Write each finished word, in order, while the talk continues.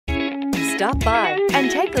Stop by and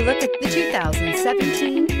take a look at the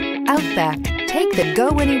 2017 Outback. Take the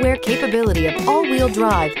go-anywhere capability of all-wheel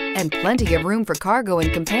drive and plenty of room for cargo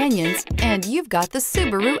and companions, and you've got the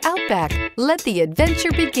Subaru Outback. Let the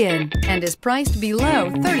adventure begin, and is priced below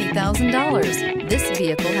 $30,000. This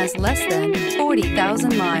vehicle has less than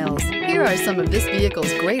 40,000 miles. Here are some of this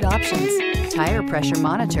vehicle's great options: tire pressure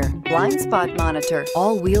monitor, blind spot monitor,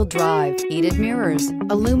 all-wheel drive, heated mirrors,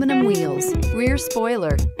 aluminum wheels, rear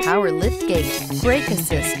spoiler, power liftgate, brake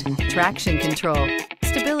assist, traction control,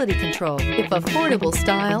 stability control. If affordable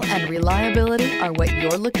style and reliability are what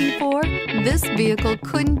you're looking for, this vehicle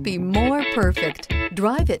couldn't be more perfect.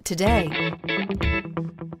 Drive it today.